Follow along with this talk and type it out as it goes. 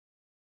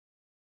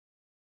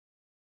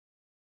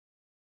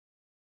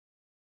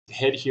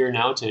head here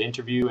now to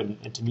interview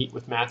and to meet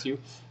with Matthew.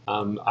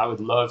 I would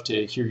love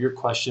to hear your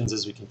questions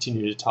as we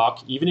continue to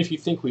talk. Even if you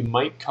think we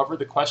might cover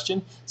the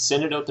question,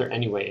 send it out there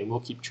anyway, and we'll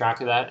keep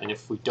track of that. And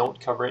if we don't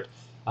cover it,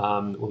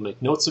 we'll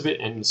make notes of it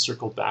and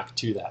circle back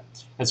to that.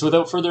 And so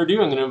without further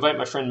ado, I'm going to invite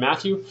my friend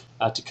Matthew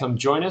to come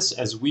join us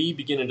as we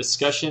begin a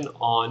discussion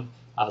on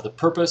the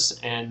purpose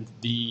and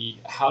the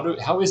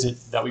how is it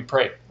that we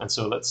pray. And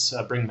so let's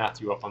bring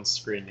Matthew up on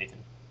screen, Nathan.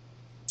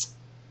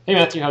 Hey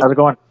Matthew, how's it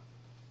going?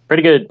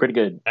 Pretty good, pretty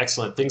good.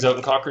 Excellent. Things out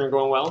in Cochrane are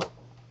going well?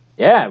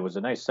 Yeah, it was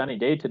a nice sunny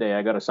day today.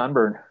 I got a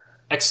sunburn.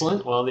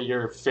 Excellent. Well, that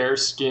you're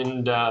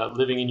fair-skinned,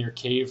 living in your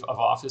cave of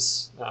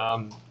office.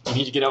 You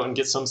need to get out and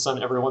get some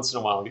sun every once in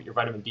a while and get your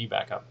vitamin D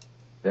back up.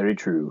 Very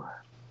true.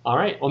 All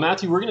right. Well,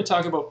 Matthew, we're going to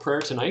talk about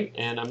prayer tonight,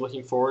 and I'm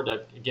looking forward.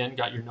 I've, again,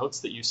 got your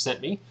notes that you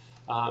sent me.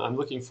 I'm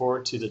looking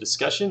forward to the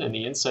discussion and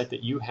the insight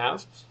that you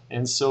have.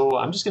 And so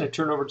I'm just going to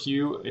turn over to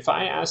you. If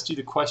I asked you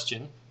the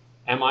question,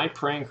 am I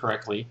praying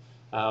correctly,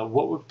 how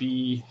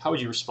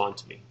would you respond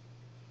to me?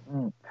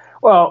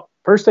 Well,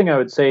 first thing I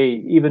would say,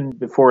 even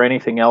before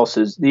anything else,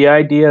 is the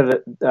idea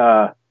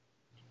that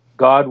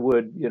God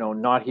would,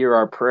 not hear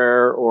our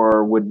prayer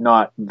or would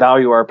not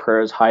value our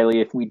prayers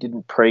highly if we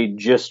didn't pray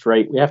just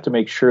right. We have to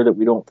make sure that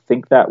we don't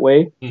think that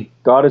way.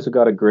 God is a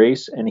God of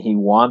grace, and He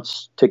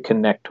wants to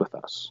connect with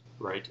us.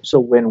 Right. So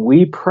when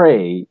we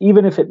pray,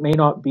 even if it may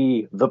not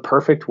be the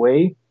perfect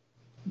way,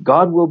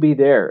 God will be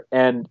there.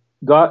 And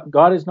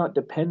God is not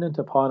dependent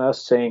upon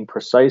us saying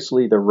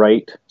precisely the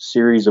right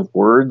series of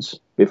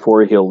words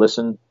before He'll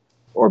listen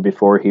or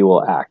before He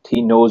will act.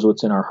 He knows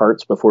what's in our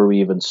hearts before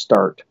we even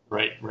start.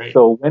 Right, right.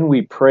 So when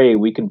we pray,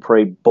 we can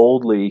pray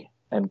boldly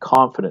and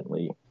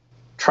confidently,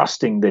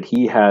 trusting that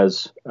He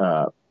has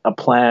a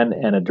plan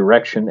and a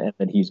direction and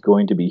that He's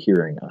going to be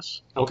hearing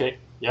us. Okay,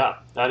 yeah,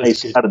 that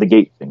is good. Out of the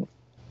gate thing.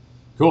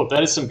 Cool,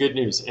 that is some good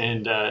news.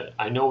 And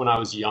I know when I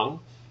was young,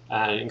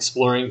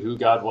 exploring who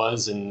God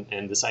was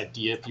and this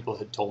idea people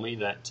had told me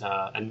that,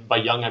 and by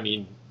young I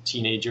mean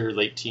teenager,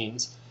 late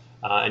teens,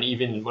 and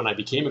even when I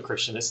became a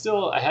Christian,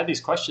 I had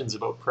these questions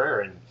about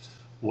prayer and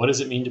what does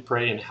it mean to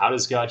pray and how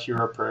does God hear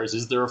our prayers?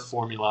 Is there a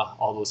formula?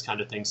 All those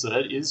kind of things. So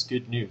that is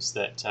good news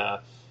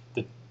that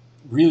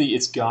really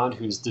it's God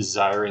who's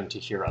desiring to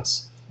hear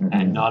us,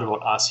 and not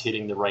about us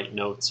hitting the right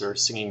notes or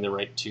singing the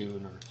right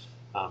tune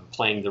or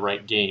playing the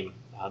right game.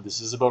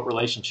 This is about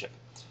relationship.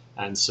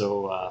 And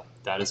so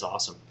that is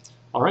awesome.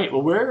 All right.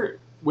 Well,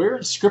 where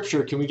in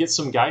Scripture can we get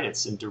some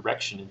guidance and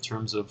direction in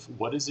terms of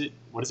what does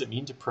it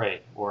mean to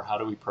pray, or how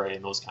do we pray,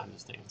 and those kinds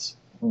of things?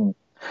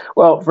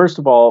 Well, first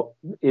of all,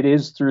 it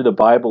is through the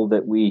Bible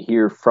that we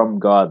hear from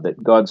God,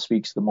 that God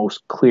speaks the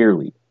most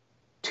clearly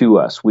to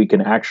us. We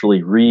can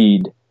actually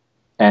read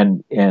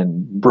and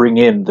bring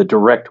in the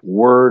direct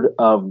word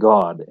of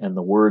God and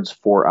the words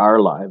for our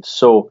lives.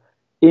 So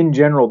in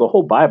general, the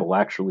whole Bible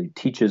actually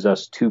teaches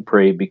us to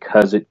pray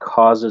because it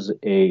causes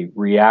a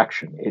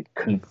reaction. It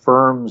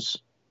confirms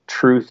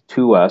truth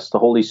to us. The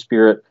Holy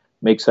Spirit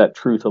makes that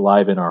truth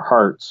alive in our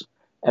hearts,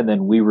 and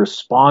then we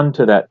respond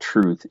to that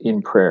truth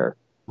in prayer.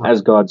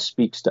 As God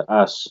speaks to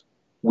us,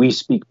 we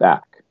speak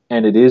back,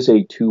 and it is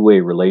a two-way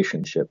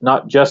relationship.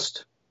 Not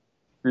just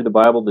through the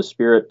Bible, the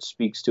Spirit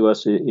speaks to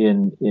us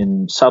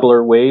in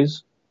subtler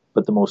ways,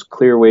 but the most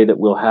clear way that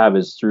we'll have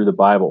is through the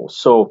Bible.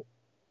 So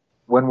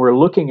when we're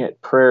looking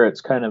at prayer, it's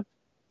kind of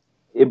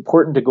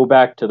important to go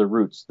back to the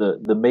roots.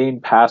 The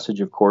main passage,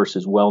 of course,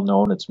 is well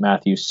known. It's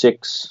Matthew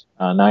 6,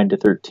 9 to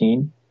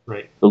 13.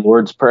 Right. The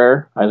Lord's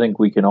Prayer. I think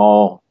we can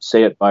all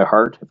say it by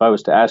heart. If I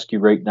was to ask you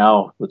right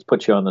now, let's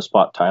put you on the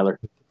spot, Tyler.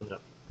 Yeah.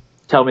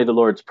 Tell me the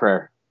Lord's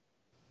Prayer.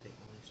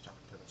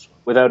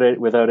 Without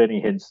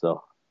any hints,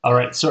 though. All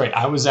right. Sorry,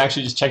 I was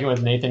actually just checking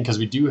with Nathan because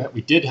we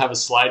did have a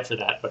slide for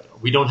that, but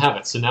we don't have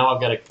it. So now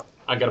I've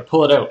got to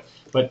pull it out.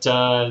 But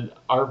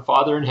our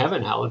Father in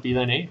heaven, hallowed be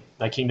thy name.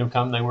 Thy kingdom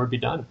come, thy word be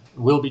done.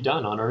 Will be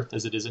done on earth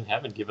as it is in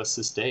heaven. Give us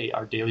this day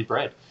our daily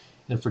bread.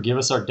 And forgive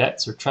us our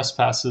debts or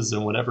trespasses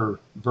in whatever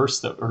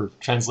verse or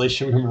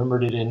translation we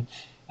remembered it in,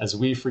 as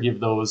we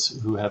forgive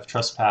those who have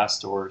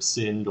trespassed or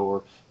sinned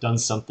or done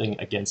something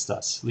against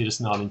us. Lead us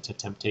not into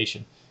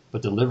temptation,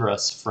 but deliver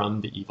us from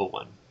the evil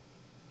one.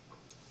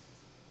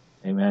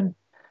 Amen.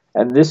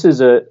 And this is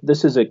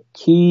a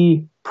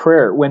key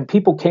prayer. When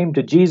people came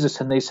to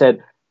Jesus and they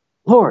said,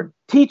 Lord,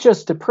 teach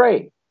us to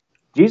pray,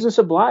 Jesus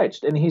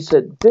obliged, and He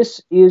said,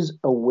 this is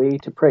a way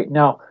to pray.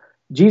 Now,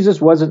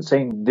 Jesus wasn't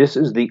saying this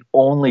is the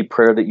only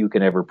prayer that you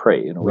can ever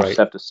pray. We just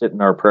have to sit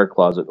in our prayer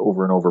closet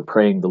over and over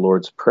praying the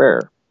Lord's Prayer.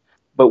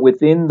 But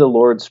within the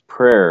Lord's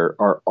Prayer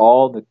are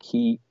all the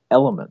key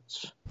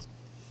elements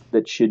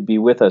that should be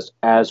with us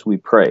as we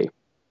pray.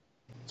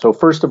 So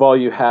first of all,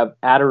 you have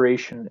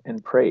adoration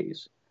and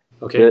praise.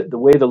 Okay. The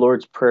way the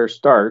Lord's Prayer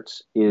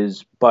starts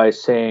is by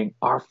saying,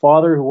 Our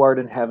Father who art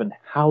in heaven,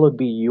 hallowed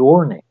be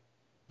your name.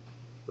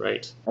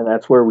 Right. And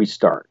that's where we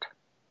start.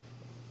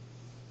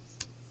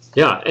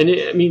 Yeah, and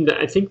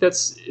I think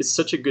it's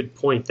such a good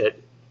point that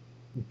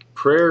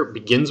prayer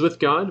begins with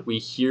God. We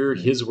hear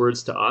His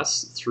words to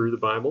us through the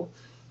Bible,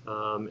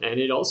 and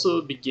it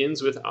also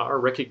begins with our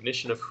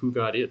recognition of who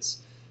God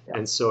is. Yeah.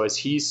 And so as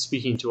he's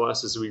speaking to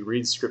us, as we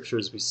read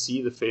scriptures, we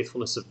see the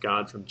faithfulness of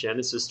God from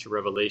Genesis to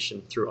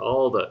Revelation through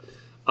all the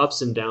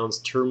ups and downs,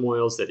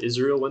 turmoils that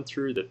Israel went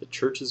through, that the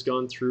church has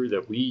gone through,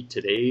 that we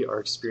today are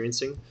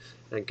experiencing.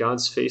 And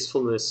God's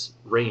faithfulness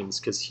reigns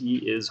because he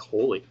is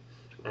holy.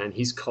 And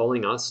he's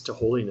calling us to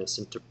holiness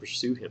and to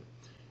pursue him.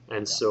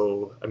 And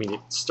so, I mean,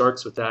 it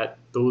starts with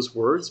those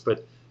words,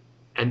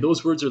 and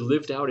those words are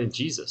lived out in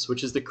Jesus,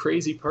 which is the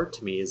crazy part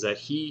to me, is that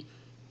he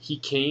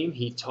came,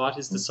 he taught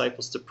his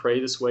disciples to pray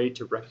this way,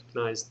 to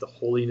recognize the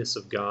holiness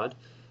of God,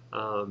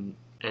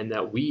 and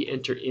that we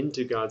enter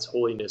into God's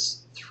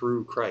holiness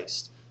through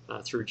Christ,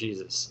 through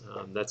Jesus.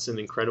 That's an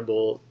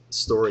incredible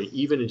story,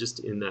 even just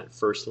in that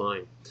first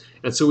line.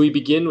 And so we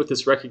begin with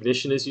this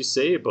recognition, as you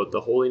say, about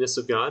the holiness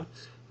of God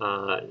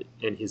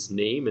and his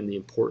name and the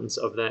importance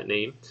of that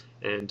name.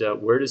 And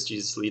where does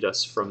Jesus lead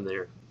us from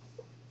there?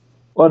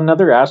 Well,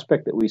 another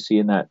aspect that we see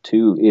in that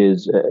too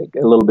is a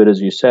little bit, as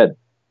you said,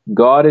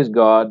 God is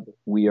God,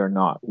 we are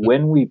not.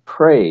 When we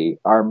pray,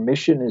 our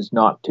mission is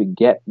not to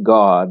get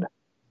God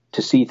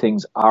to see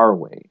things our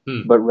way,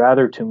 but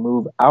rather to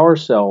move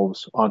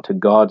ourselves onto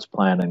God's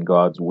plan and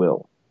God's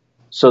will.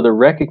 So the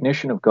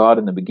recognition of God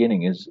in the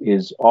beginning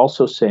is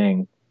also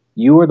saying,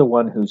 you are the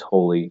one who's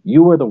holy,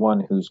 you are the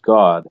one who's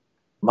God.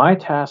 My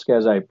task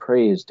as I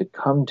pray is to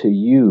come to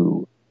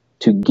you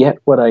to get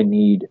what I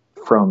need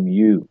from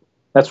you.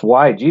 That's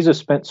why Jesus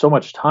spent so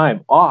much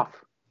time off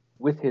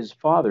with his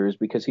Father, is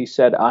because he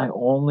said, I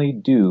only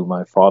do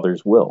my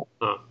Father's will.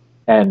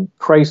 And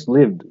Christ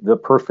lived the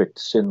perfect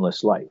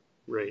sinless life.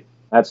 Right.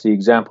 That's the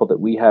example that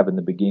we have in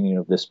the beginning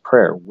of this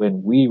prayer.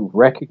 When we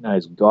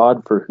recognize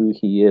God for who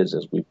he is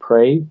as we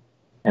pray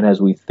and as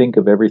we think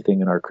of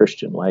everything in our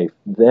Christian life,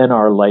 then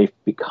our life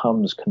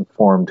becomes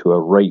conformed to a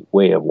right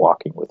way of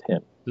walking with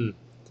him.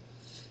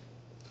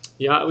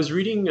 Yeah, I was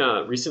reading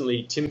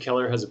recently, Tim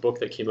Keller has a book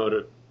that came out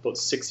about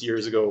 6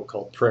 years ago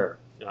called Prayer.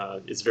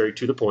 It's very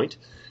to the point.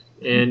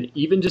 And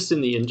even just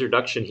in the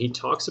introduction, he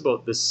talks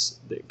about this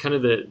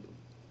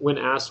when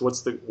asked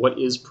what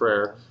is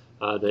prayer,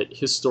 that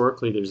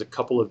historically there's a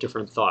couple of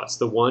different thoughts.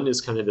 The one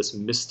is kind of this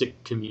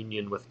mystic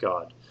communion with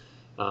God.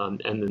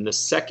 And then the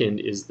second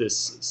is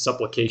this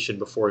supplication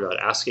before God,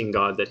 asking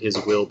God that his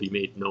will be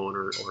made known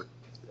or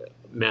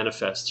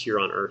manifest here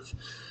on earth.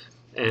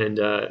 And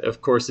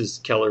of course, as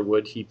Keller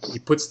would, he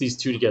puts these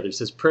two together. He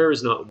says prayer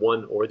is not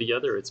one or the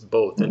other, it's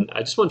both. And I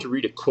just wanted to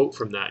read a quote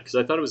from that because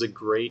I thought it was a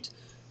great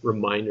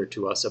reminder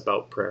to us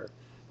about prayer.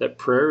 That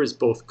prayer is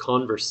both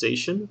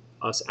conversation,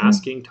 us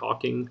asking,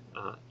 talking,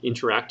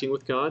 interacting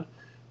with God,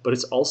 but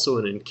it's also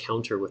an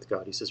encounter with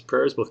God. He says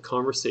prayer is both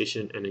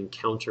conversation and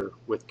encounter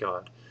with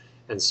God.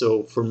 And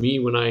so for me,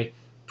 when I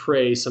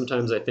pray,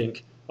 sometimes I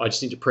think, oh, I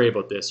just need to pray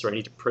about this, or I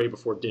need to pray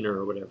before dinner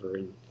or whatever.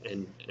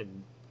 And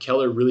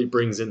Keller really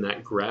brings in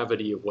that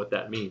gravity of what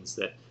that means,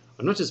 that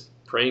I'm not just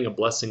praying a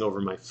blessing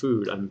over my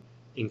food, I'm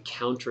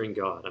encountering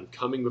God. I'm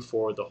coming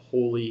before the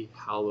holy,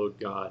 hallowed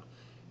God,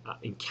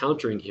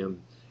 encountering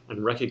him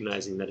and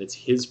recognizing that it's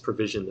his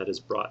provision that has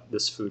brought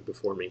this food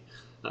before me.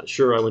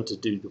 Sure, I went to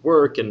do the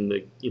work, and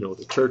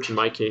the church in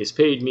my case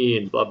paid me,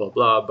 and blah blah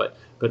blah.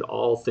 But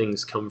all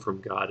things come from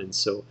God, and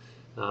so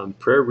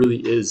prayer really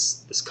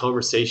is this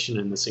conversation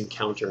and this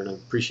encounter. And I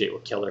appreciate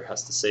what Keller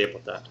has to say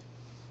about that.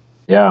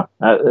 Yeah,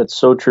 that's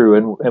so true.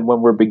 And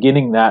when we're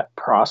beginning that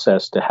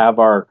process to have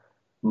our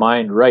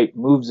mind right,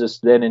 moves us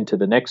then into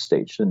the next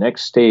stage. The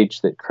next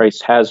stage that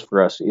Christ has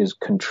for us is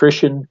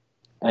contrition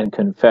and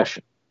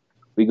confession.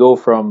 We go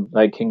from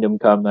thy kingdom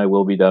come, thy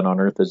will be done on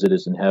earth as it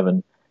is in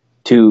heaven,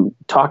 to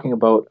talking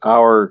about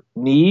our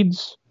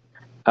needs,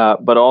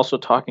 but also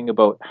talking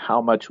about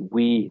how much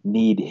we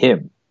need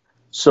him.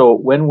 So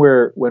when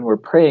we're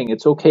praying,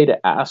 it's okay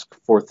to ask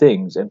for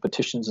things, and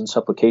petitions and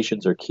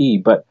supplications are key,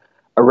 but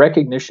a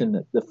recognition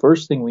that the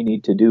first thing we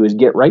need to do is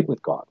get right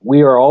with God.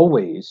 We are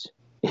always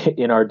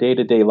in our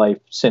day-to-day life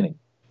sinning.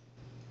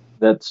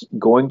 That's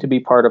going to be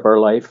part of our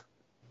life.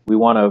 We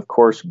want to, of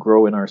course,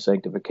 grow in our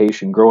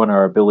sanctification, grow in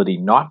our ability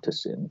not to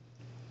sin,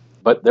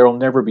 but there will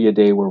never be a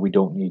day where we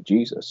don't need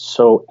Jesus.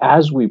 So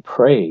as we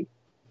pray,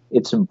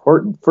 it's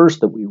important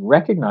first that we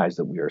recognize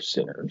that we are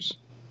sinners,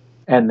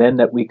 and then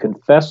that we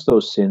confess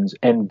those sins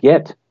and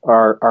get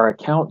our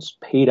accounts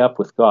paid up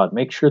with God.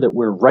 Make sure that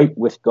we're right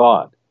with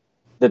God,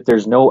 that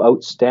there's no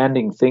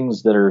outstanding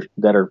things that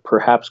are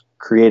perhaps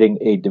creating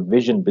a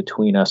division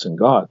between us and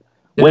God.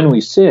 Yeah. When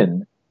we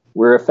sin,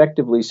 we're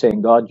effectively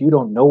saying, God, you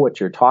don't know what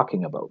you're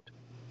talking about,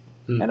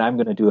 and I'm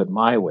going to do it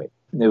my way.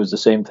 And it was the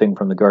same thing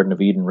from the Garden of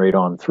Eden right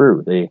on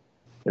through.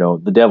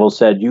 The devil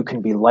said, you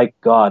can be like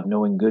God,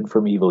 knowing good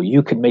from evil.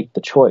 You can make the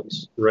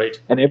choice. Right.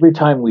 And every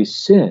time we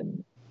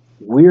sin,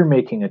 we're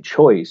making a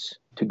choice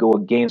to go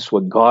against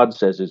what God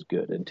says is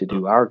good and to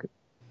do our good.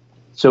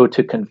 So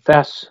to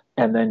confess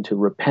and then to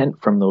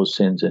repent from those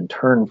sins and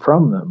turn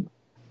from them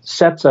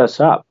sets us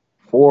up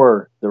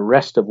for the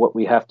rest of what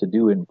we have to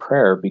do in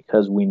prayer,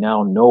 because we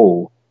now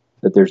know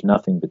that there's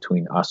nothing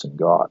between us and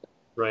God.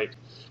 Right.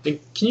 And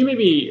can you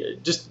maybe,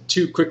 just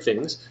two quick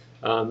things,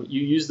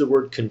 you use the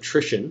word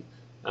contrition.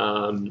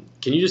 Can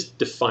you just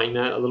define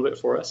that a little bit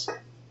for us?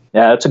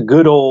 Yeah, that's a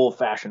good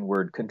old-fashioned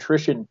word.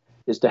 Contrition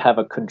is to have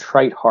a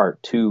contrite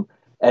heart, to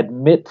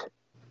admit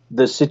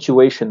the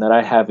situation that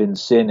I have in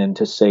sin and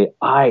to say,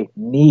 I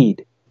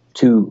need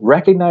to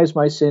recognize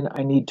my sin,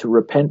 I need to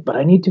repent, but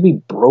I need to be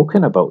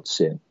broken about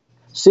sin.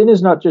 Sin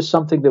is not just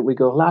something that we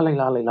go la la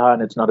la la la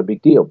and it's not a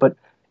big deal, but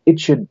it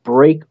should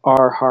break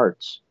our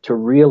hearts to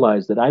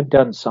realize that I've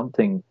done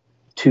something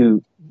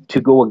to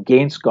go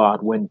against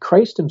God when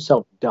Christ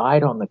himself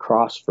died on the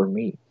cross for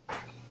me.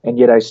 And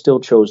yet I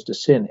still chose to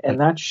sin. And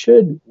that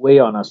should weigh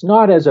on us,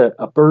 not as a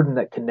burden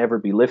that can never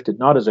be lifted,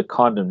 not as a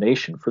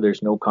condemnation, for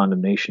there's no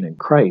condemnation in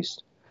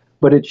Christ,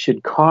 but it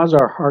should cause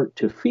our heart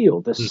to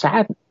feel the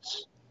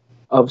sadness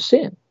of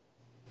sin.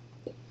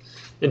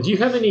 And do you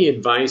have any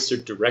advice or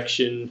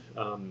direction,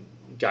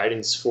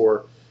 guidance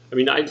for? I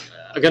mean, I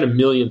got a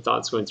million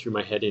thoughts going through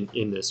my head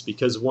in this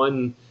because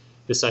one,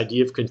 this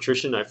idea of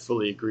contrition, I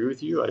fully agree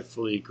with you. I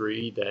fully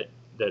agree that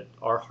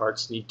our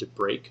hearts need to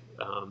break.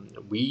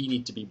 We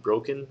need to be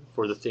broken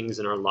for the things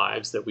in our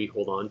lives that we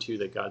hold on to.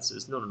 That God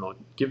says, no, no, no,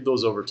 give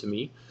those over to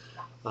me.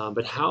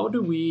 But how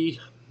do we?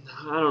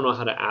 I don't know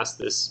how to ask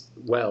this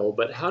well,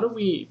 but how do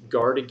we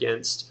guard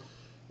against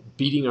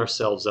beating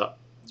ourselves up?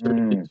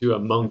 To a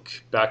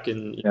monk back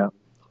in Yeah.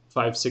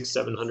 5, 6,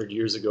 700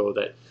 years ago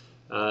that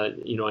I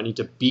need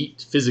to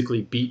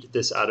physically beat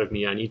this out of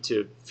me. I need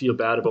to feel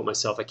bad about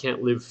myself. I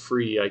can't live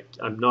free.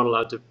 I'm not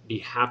allowed to be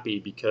happy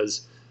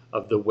because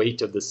of the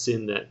weight of the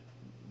sin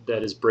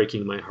that is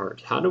breaking my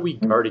heart. How do we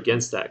guard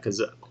against that? Because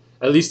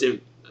at least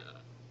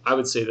I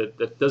would say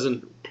that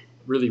doesn't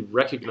really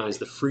recognize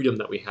the freedom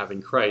that we have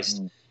in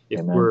Christ if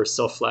Amen. we're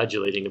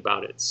self-flagellating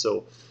about it.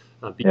 So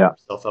beating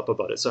yourself up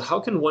about it. So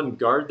how can one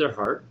guard their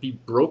heart, be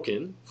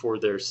broken for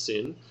their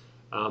sin,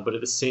 but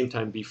at the same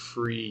time be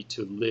free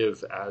to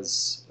live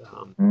as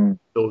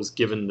those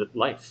given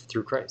life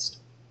through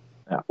Christ?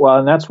 Well,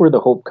 and that's where the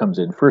hope comes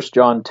in. First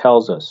John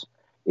tells us,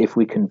 if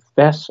we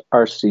confess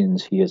our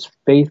sins, he is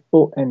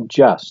faithful and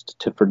just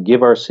to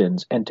forgive our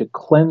sins and to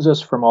cleanse us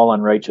from all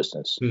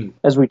unrighteousness.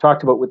 As we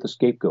talked about with the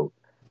scapegoat,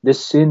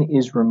 this sin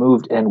is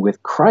removed, and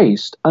with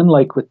Christ,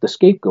 unlike with the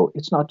scapegoat,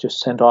 it's not just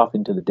sent off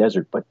into the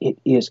desert, but it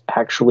is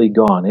actually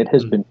gone. It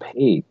has been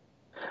paid.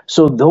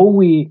 So though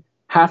we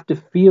have to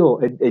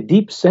feel a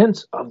deep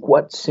sense of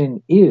what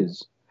sin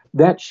is,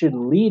 that should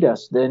lead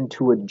us then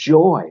to a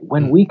joy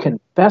when we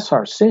confess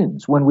our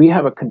sins, when we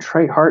have a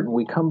contrite heart and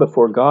we come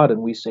before God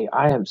and we say,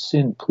 I have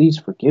sinned, please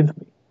forgive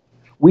me.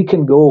 We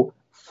can go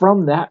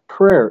from that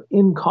prayer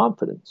in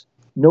confidence,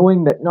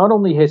 knowing that not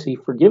only has he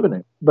forgiven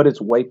it, but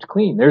it's wiped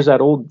clean. There's that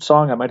old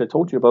song I might have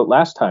told you about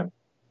last time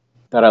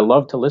that I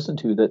love to listen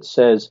to that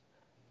says,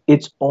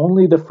 it's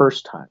only the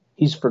first time.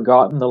 He's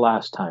forgotten the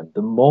last time.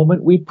 The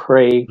moment we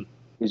pray,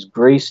 his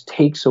grace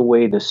takes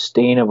away the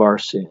stain of our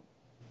sin.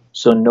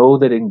 So know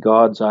that in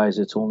God's eyes,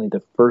 it's only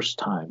the first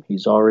time.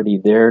 He's already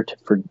there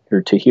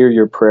to hear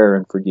your prayer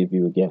and forgive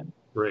you again.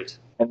 Right.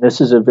 And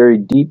this is a very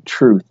deep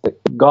truth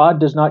that God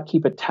does not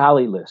keep a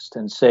tally list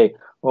and say,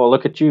 oh,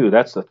 look at you.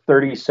 That's the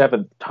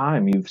 37th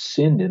time you've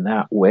sinned in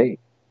that way.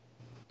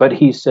 But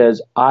he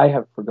says, I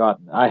have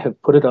forgotten. I have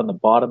put it on the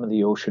bottom of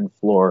the ocean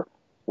floor.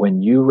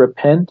 When you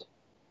repent,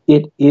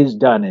 it is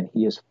done, and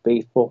he is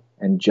faithful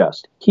and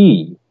just.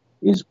 He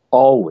is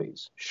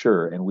always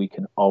sure, and we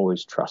can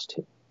always trust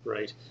him.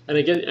 Right. And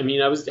again, I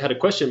mean, had a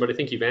question, but I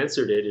think you've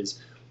answered it,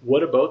 is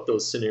what about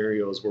those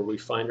scenarios where we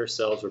find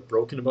ourselves, we're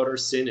broken about our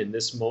sin in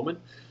this moment,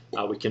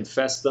 we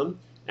confess them,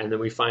 and then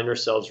we find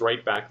ourselves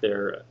right back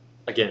there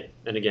again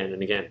and again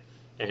and again.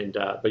 And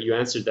but you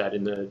answered that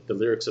in the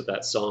lyrics of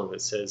that song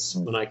that says,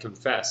 when I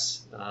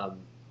confess,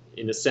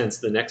 in a sense,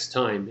 the next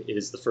time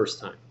is the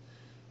first time.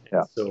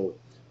 Yeah. So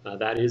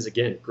that is,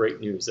 again, great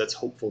news. That's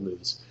hopeful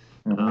news.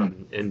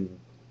 And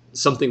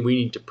something we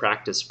need to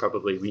practice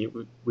probably.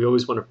 We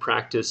always want to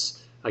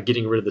practice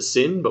getting rid of the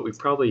sin, but we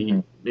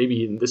probably,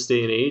 maybe in this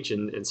day and age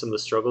and some of the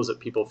struggles that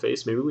people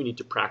face, maybe we need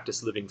to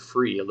practice living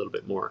free a little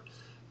bit more.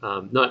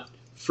 Not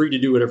free to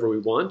do whatever we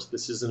want.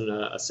 This isn't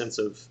a sense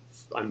of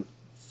I'm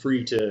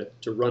free to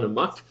run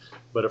amok,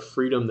 but a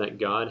freedom that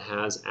God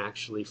has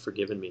actually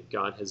forgiven me.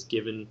 God has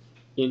given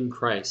in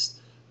Christ.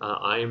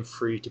 I am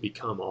free to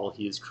become all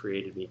he has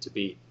created me to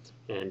be.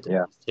 And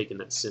he's taken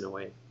that sin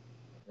away.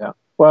 Yeah.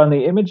 Well, and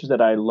the image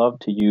that I love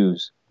to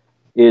use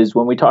is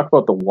when we talk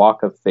about the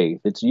walk of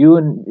faith. It's you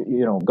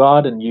and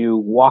God and you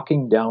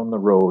walking down the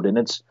road, and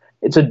it's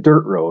a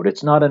dirt road.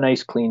 It's not a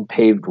nice, clean,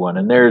 paved one.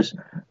 And there's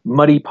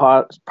muddy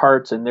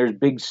parts, and there's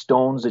big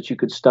stones that you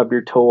could stub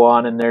your toe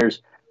on, and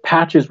there's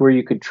patches where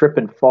you could trip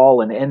and fall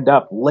and end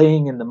up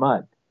laying in the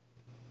mud.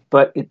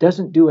 But it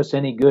doesn't do us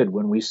any good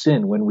when we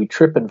sin, when we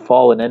trip and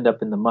fall and end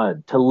up in the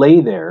mud, to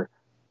lay there,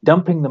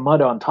 dumping the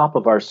mud on top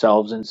of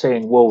ourselves and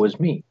saying, woe is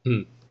me.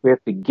 We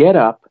have to get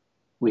up,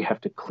 we have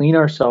to clean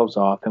ourselves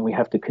off, and we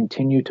have to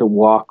continue to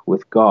walk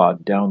with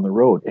God down the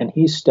road. And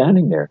he's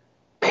standing there,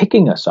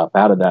 picking us up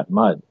out of that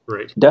mud,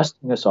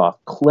 dusting us off,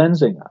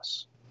 cleansing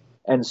us,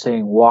 and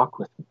saying, walk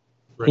with me.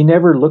 He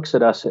never looks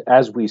at us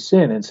as we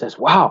sin and says,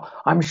 wow,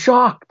 I'm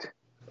shocked,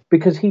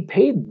 because he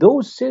paid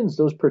those sins,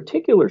 those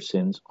particular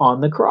sins,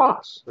 on the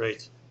cross.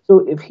 So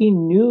if he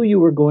knew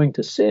you were going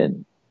to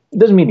sin, it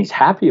doesn't mean he's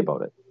happy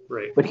about it,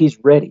 Right. but he's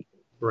ready.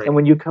 Right. And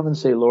when you come and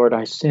say, Lord,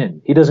 I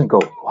sinned, he doesn't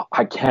go,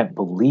 I can't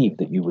believe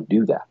that you would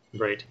do that.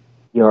 Right.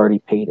 He already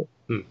paid it.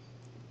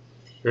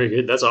 Very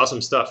good. That's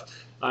awesome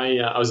stuff.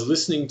 I was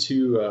listening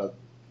to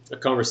a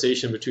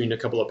conversation between a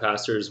couple of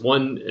pastors.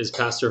 One is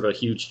pastor of a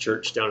huge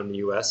church down in the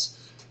U.S.,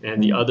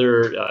 and the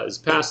other is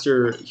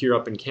pastor here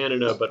up in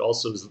Canada, but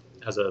also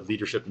has a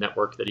leadership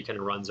network that he kind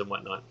of runs and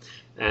whatnot.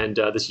 And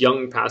this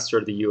young pastor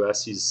of the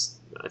U.S.,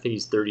 I think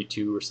he's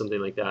 32 or something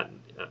like that,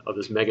 of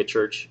this mega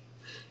church,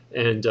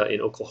 and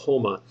in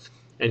Oklahoma.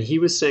 And he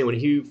was saying when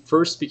he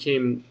first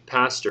became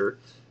pastor,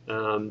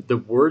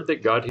 the word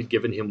that God had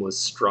given him was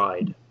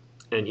stride.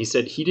 And he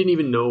said he didn't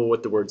even know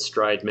what the word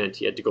stride meant.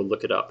 He had to go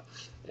look it up.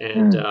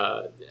 And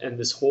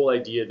this whole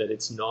idea that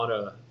it's not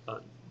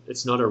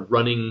a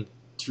running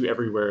to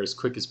everywhere as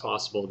quick as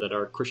possible, that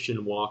our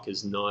Christian walk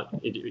is not,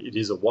 it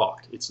is a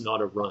walk. It's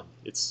not a run.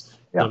 It's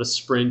not a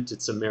sprint.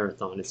 It's a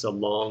marathon. It's a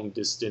long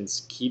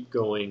distance. Keep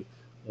going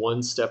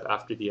one step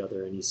after the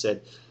other. And he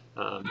said,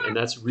 and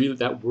that's really,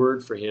 that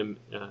word for him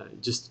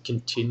just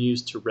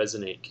continues to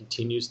resonate,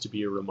 continues to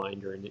be a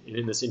reminder. And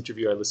in this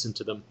interview, I listened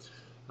to them.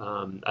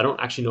 I don't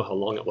actually know how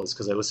long it was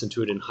because I listened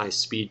to it in high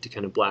speed to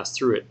kind of blast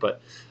through it.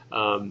 But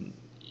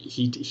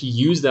he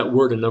used that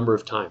word a number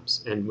of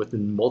times, and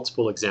within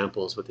multiple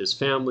examples with his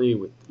family,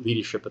 with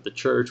leadership at the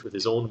church, with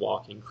his own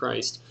walk in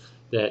Christ,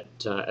 that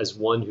as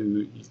one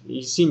who,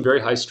 he seemed very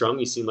high strung.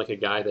 He seemed like a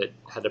guy that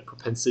had a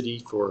propensity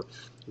for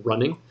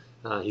running.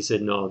 He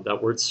said, no,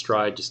 that word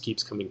stride just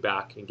keeps coming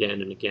back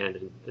again and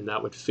again. And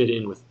that would fit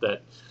in with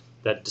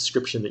that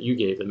description that you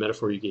gave, the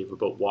metaphor you gave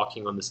about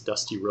walking on this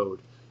dusty road,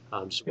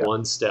 just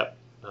one step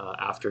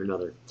after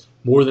another.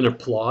 More than a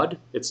plod,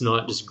 it's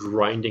not just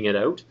grinding it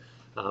out,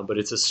 but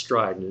it's a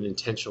stride and an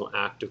intentional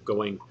act of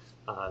going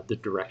the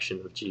direction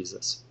of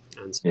Jesus.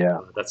 And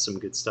so that's some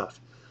good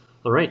stuff.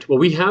 All right. Well,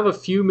 we have a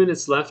few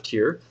minutes left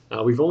here.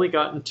 We've only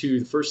gotten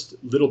to the first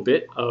little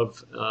bit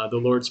of the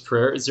Lord's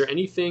Prayer. Is there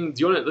anything,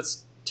 do you want to,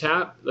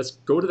 let's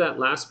go to that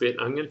last bit.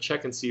 I'm going to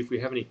check and see if we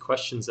have any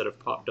questions that have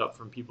popped up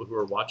from people who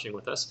are watching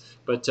with us.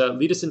 But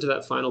lead us into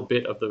that final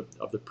bit of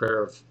the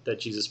prayer that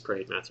Jesus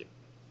prayed, Matthew.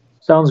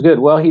 Sounds good.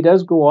 Well, he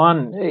does go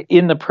on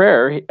in the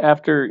prayer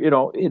after,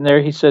 in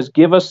there he says,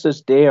 give us this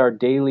day our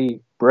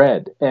daily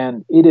bread.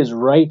 And it is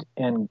right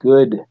and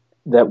good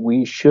that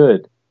we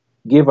should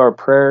give our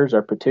prayers,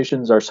 our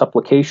petitions, our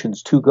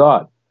supplications to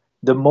God.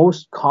 The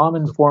most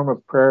common form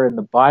of prayer in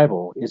the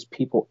Bible is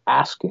people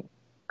asking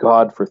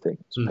God for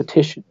things,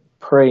 petitioning,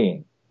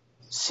 praying,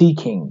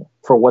 seeking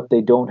for what they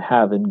don't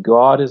have. And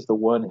God is the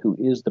one who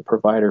is the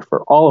provider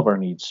for all of our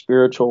needs,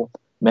 spiritual,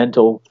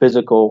 mental,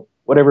 physical,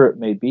 whatever it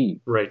may be.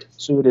 Right.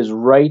 So it is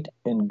right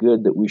and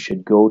good that we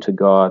should go to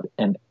God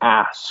and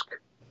ask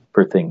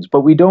for things.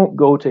 But we don't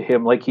go to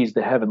him like he's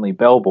the heavenly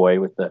bellboy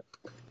with the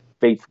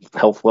faith,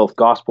 health, wealth,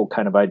 gospel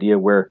kind of idea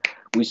where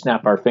we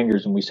snap our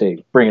fingers and we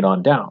say, bring it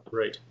on down.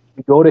 Right.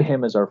 We go to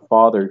him as our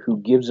Father who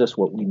gives us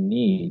what we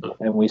need.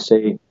 And we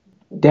say,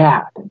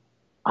 Dad,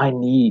 I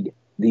need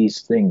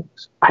these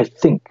things. I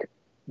think,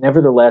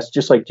 nevertheless,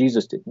 just like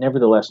Jesus did,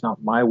 nevertheless,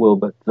 not my will,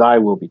 but thy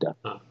will be done.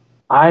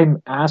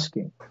 I'm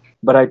asking,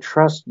 but I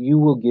trust you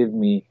will give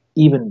me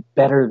even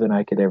better than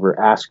I could ever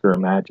ask or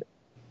imagine.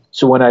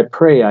 So when I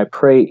pray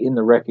in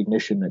the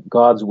recognition that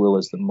God's will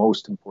is the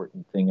most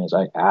important thing as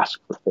I ask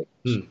for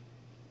things.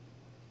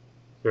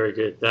 Very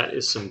good. That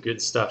is some good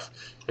stuff.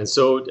 And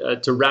so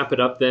to wrap it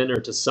up then,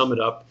 or to sum it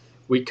up,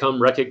 we come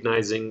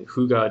recognizing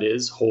who God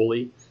is,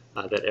 holy,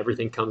 that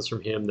everything comes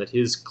from him, that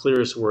his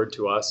clearest word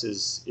to us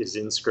is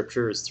in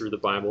Scripture, is through the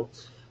Bible.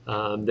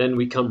 Then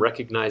we come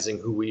recognizing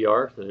who we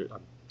are,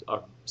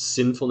 our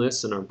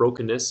sinfulness and our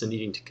brokenness, and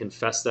needing to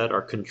confess that,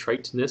 our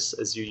contriteness,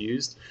 as you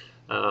used,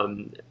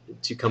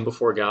 to come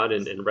before God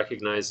and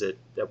recognize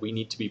that we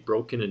need to be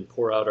broken and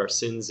pour out our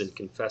sins and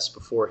confess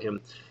before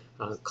him,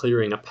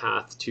 clearing a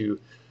path to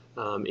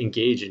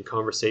engage in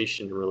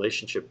conversation and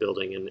relationship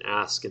building and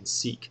ask and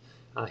seek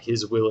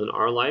his will in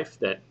our life,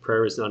 that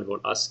prayer is not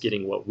about us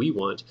getting what we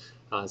want,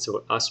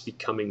 so us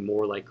becoming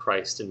more like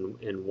Christ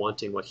and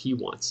wanting what he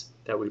wants,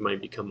 that we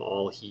might become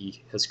all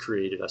he has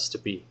created us to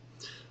be.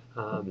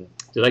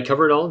 Did I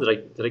cover it all?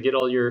 Did I get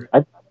all your...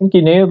 I think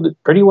you nailed it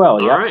pretty well.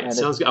 All yeah. right, And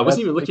sounds good. I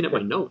wasn't even looking at my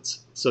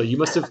notes, so you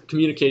must have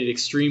communicated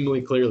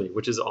extremely clearly,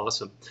 which is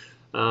awesome.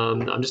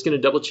 I'm just going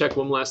to double check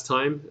one last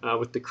time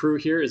with the crew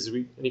here.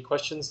 Any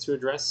questions to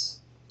address,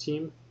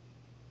 team?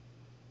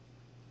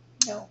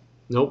 No.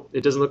 Nope,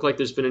 it doesn't look like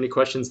there's been any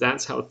questions.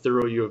 That's how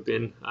thorough you have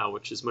been,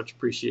 which is much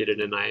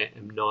appreciated, and I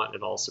am not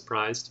at all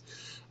surprised.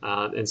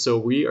 And so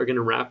we are going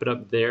to wrap it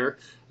up there.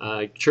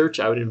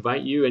 Church, I would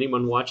invite you,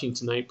 anyone watching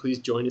tonight, please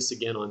join us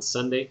again on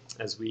Sunday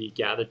as we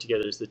gather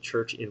together as the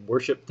church in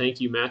worship.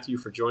 Thank you, Matthew,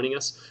 for joining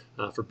us,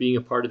 for being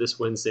a part of this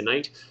Wednesday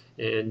night.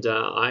 And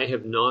I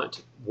have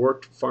not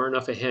worked far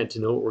enough ahead to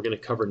know what we're going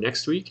to cover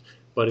next week,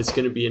 but it's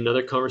going to be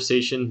another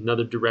conversation,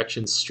 another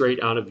direction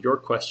straight out of your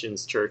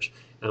questions, church.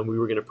 and we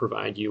were going to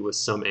provide you with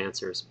some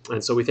answers.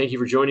 And so we thank you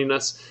for joining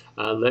us.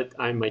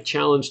 My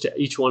challenge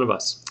to each one of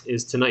us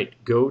is tonight,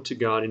 go to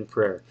God in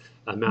prayer.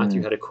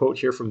 Matthew had a quote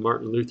here from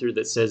Martin Luther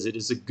that says, "It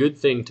is a good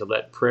thing to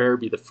let prayer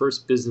be the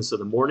first business of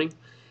the morning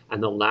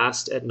and the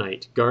last at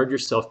night. Guard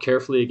yourself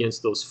carefully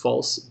against those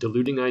false,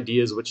 deluding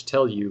ideas which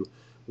tell you,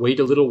 'Wait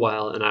a little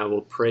while and I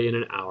will pray in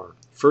an hour.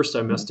 First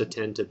I must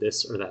attend to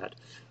this or that.'"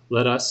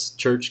 Let us,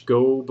 church,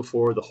 go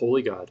before the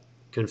holy God,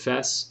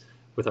 confess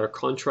with our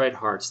contrite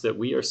hearts that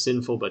we are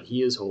sinful, but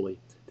he is holy,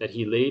 that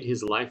he laid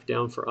his life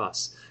down for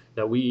us,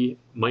 that we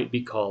might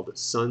be called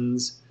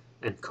sons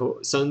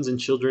and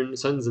children,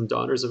 sons and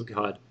daughters of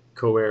God,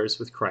 co-heirs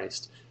with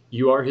Christ.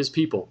 You are his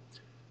people.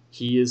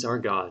 He is our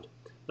God.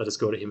 Let us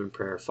go to him in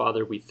prayer.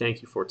 Father, we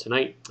thank you for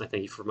tonight. I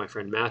thank you for my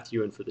friend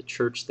Matthew and for the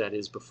church that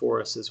is before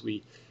us as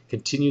we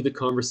continue the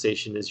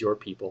conversation as your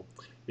people.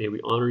 May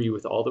we honor you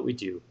with all that we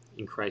do.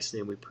 In Christ's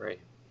name we pray.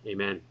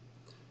 Amen.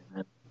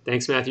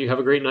 Thanks, Matthew. Have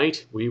a great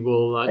night. We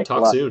will Thanks a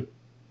talk lot. soon.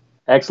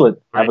 Excellent.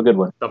 All Have right. a good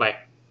one.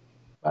 Bye-bye.